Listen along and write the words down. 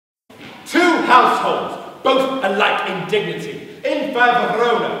Two households, both alike in dignity, in fair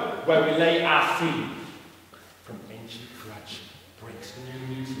Verona, where we lay our scene. From ancient grudge breaks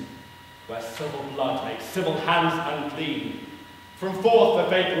new mutiny, where civil blood makes civil hands unclean. From forth the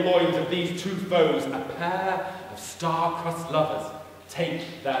fatal loins of these two foes, a pair of star-crossed lovers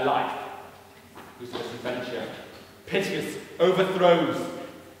take their life, whose misadventure, piteous overthrows,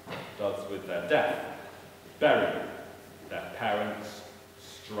 does with their death bury their parents'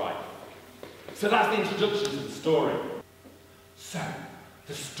 strife. So that's the introduction to the story. So,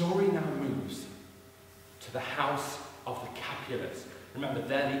 the story now moves to the house of the Capulets. Remember,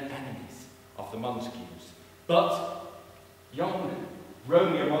 they're the enemies of the Montagues. But young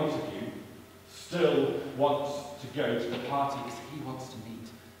Romeo Montague still wants to go to the party because he wants to meet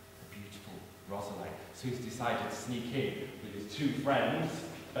the beautiful Rosaline. So he's decided to sneak in with his two friends,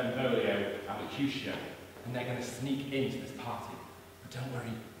 Benvolio and Mercutio, and they're going to sneak into this party. But don't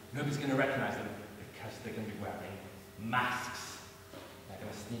worry, nobody's going to recognise them because they're going to be wearing masks. They're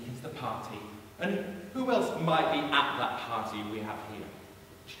going to sneak into the party. And who else might be at that party we have here?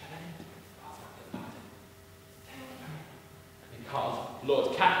 Because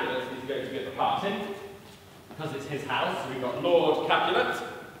Lord Capulet is going to be at the party. Because it's his house, so we've got Lord Capulet.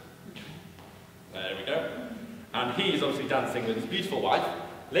 There we go. And he's obviously dancing with his beautiful wife,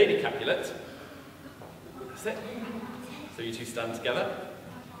 Lady Capulet. That's it. So you two stand together.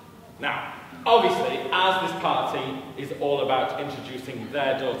 Now, obviously, as this party is all about introducing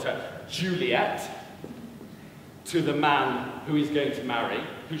their daughter, Juliet, to the man who he's going to marry,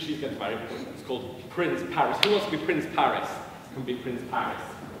 who she's going to marry, it's called Prince Paris. Who wants to be Prince Paris? Can be Prince Paris.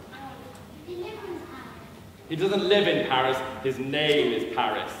 He doesn't live in Paris, his name is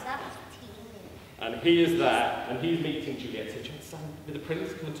Paris. And he is there, and he's meeting Juliet. So do you want to stand with the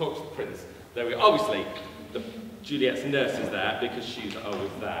prince? Come and talk to the prince. There we go. Obviously, Juliet's nurse is there because she's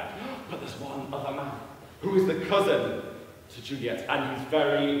always there. But there's one other man who is the cousin to Juliet, and he's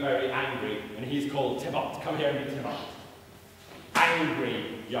very, very angry, and he's called Tybalt. Come here and meet Tybalt.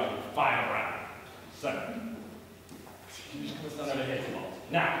 Angry young firebrand. So, you just come and stand over here, Tybalt.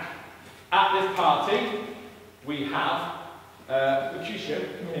 Now, at this party, we have Mercutio.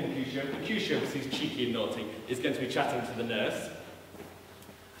 Come here, Mercutio. Mercutio, because he's cheeky and naughty, is going to be chatting to the nurse.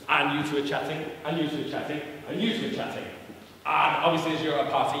 And you two are chatting, and you two are chatting, and you two are chatting. And obviously, as you're at a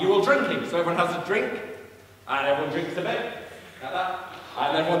party, you're all drinking. So everyone has a drink, and everyone drinks a bit, like that.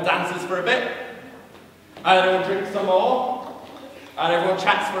 And everyone dances for a bit, and everyone drinks some more, and everyone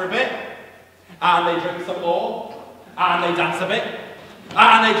chats for a bit, and they drink some more, and they dance a bit,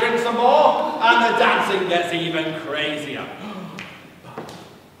 and they drink some more, and the dancing gets even crazier. But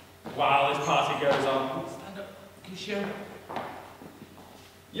while this party goes on, stand up, Mercutio.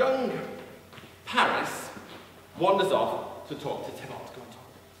 Young Paris wanders off to talk to Tybalt. Go and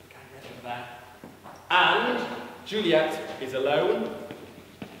talk. Okay, right over there. And Juliet is alone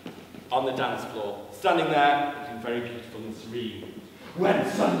on the dance floor, standing there, looking very beautiful and serene. When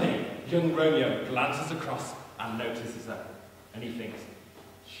suddenly, young Romeo glances across and notices her, and he thinks,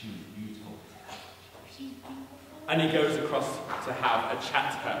 she's beautiful. She's beautiful. And he goes across to have a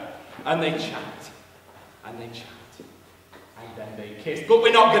chat to her. And they chat, and they chat. And then they kiss. But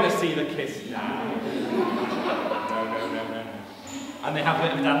we're not going to see the kiss now. No. And they have a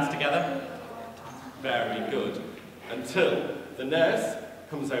bit of a dance together. Very good. Until the nurse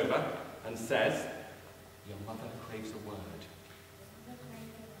comes over and says, your mother craves a word.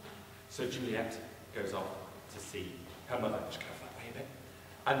 So Juliet goes off to see her mother. Just go that way a bit.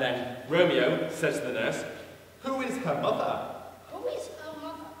 And then Romeo says to the nurse, who is her mother? Who is her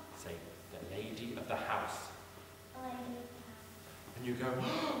mother? Say, the lady of the house. And you go,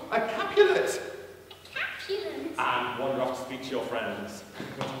 oh, a Capulet! A Capulet? And wander off to speak to your friends.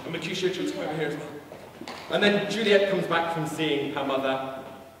 And Mercutio should come over here as well. And then Juliet comes back from seeing her mother,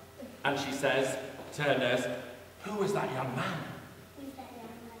 and she says to her nurse, who is that young man? Who's that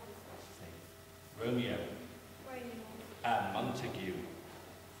young man? Say, Romeo. A Montague.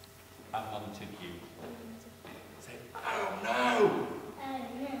 A Montague. Say, oh no! Oh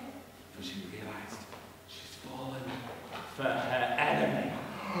no. For she realised she's fallen for her enemy.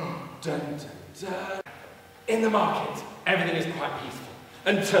 Dun, dun, dun. In the market, everything is quite peaceful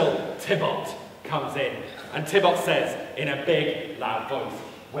until Tybalt comes in. And Tybalt says in a big, loud voice,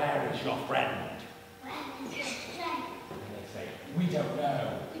 where is your friend? Where is your friend? And they say, we don't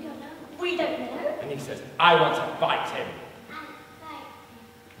know. We don't know. We don't know. And he says, I want to fight him. Fight.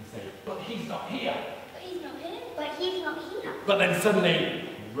 They say, but he's not here. But he's not here. But he's not here. But then suddenly,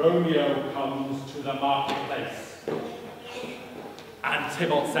 Romeo comes to the marketplace. And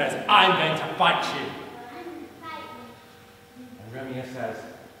Tybalt says, I'm going to fight you. And Romeo says,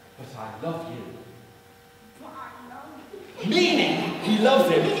 but I love you. Meaning, he loves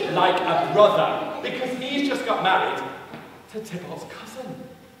him like a brother, because he's just got married to Tybalt's cousin.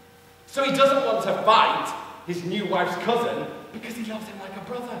 So he doesn't want to fight his new wife's cousin because he loves him like a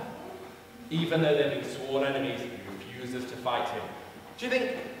brother. Even though they've been sworn enemies, he refuses to fight him. Do you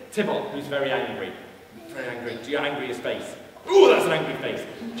think Tybalt, who's very angry, do you angry his face? Ooh, that's an angry face.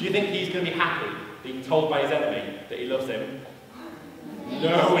 Do you think he's going to be happy being told by his enemy that he loves him?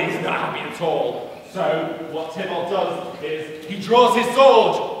 No, he's not happy at all. So, what Tybalt does is, he draws his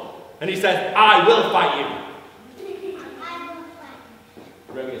sword, and he says, I will fight you.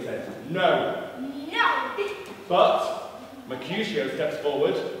 Romeo says, no. No. But Mercutio steps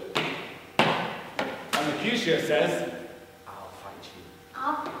forward, and Mercutio says, I'll fight you.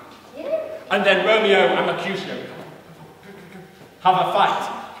 I'll fight you. And then Romeo and Mercutio have a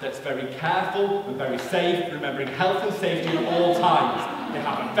fight that's very careful and very safe, remembering health and safety at all times. They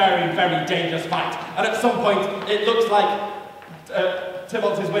have a very, very dangerous fight. And at some point, it looks like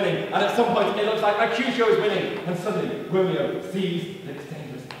Tybalt is winning. And at some point, it looks like Mercutio is winning. And suddenly, Romeo sees that it's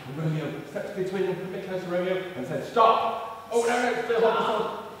dangerous. And Romeo steps between them, a bit close to Romeo, and says, stop! Oh, no, still hold the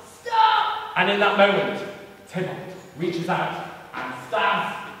sword. Stop! And in that moment, Tybalt reaches out and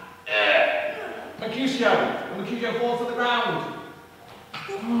stabs Mercutio. And Mercutio falls to the ground.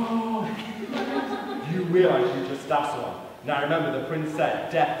 Oh. You realise you just stabbed someone. Now remember, the prince said,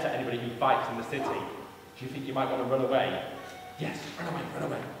 death to anybody who fights in the city. Do you think you might want to run away? Yes, run away, run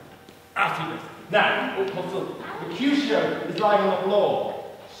away. After this. Now, Mercutio is lying on the floor,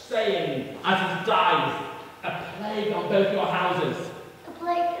 saying, as he dies, a plague on both your houses. A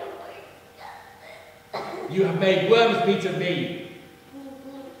plague. You have made worms meat of me.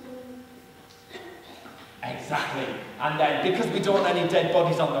 Exactly. And then, because we don't want any dead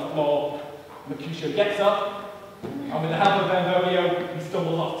bodies on the floor, Mercutio gets up, and with the help of Romeo, he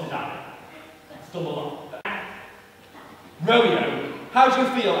stumbles off to die. Stumbles off. Romeo, how do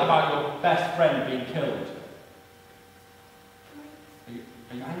you feel about your best friend being killed?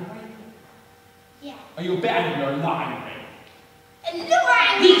 Are you angry? Yeah. Are you a bit angry or a lot angry? A little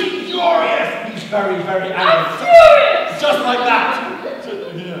angry. He's furious! He's very, very angry. I'm furious! Just like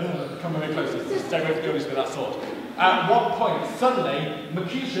that! Come very close. Stay away from with that sword. At one point, suddenly,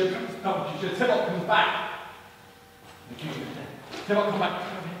 Tybalt comes back. Mercutio is dead. Tybalt comes back.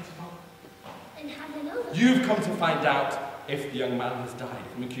 And have another. You've come to find out if the young man has died,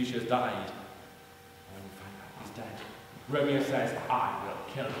 if Mercutio has died. And when you find out he's dead, Romeo says, I will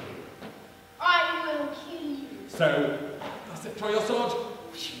kill you. I will kill you. So, that's it, draw your sword.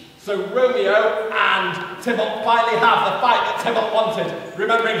 So Romeo and Tybalt finally have the fight that Tybalt wanted,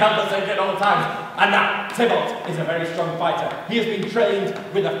 remembering help and safety at all times. And now, Tybalt is a very strong fighter. He has been trained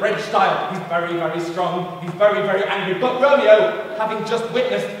with a French style. He's very, very strong. He's very, very angry. But Romeo, having just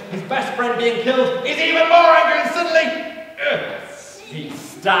witnessed his best friend being killed, is even more angry, and suddenly, he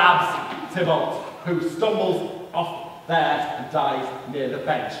stabs Tybalt, who stumbles off there and dies near the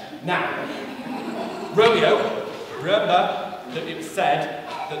bench. Now, Romeo, remember that it was said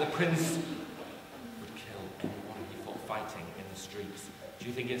that the prince would kill anyone he thought fighting in the streets. Do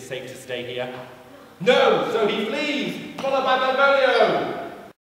you think it's safe to stay here? No! So he flees, followed by Benvolio!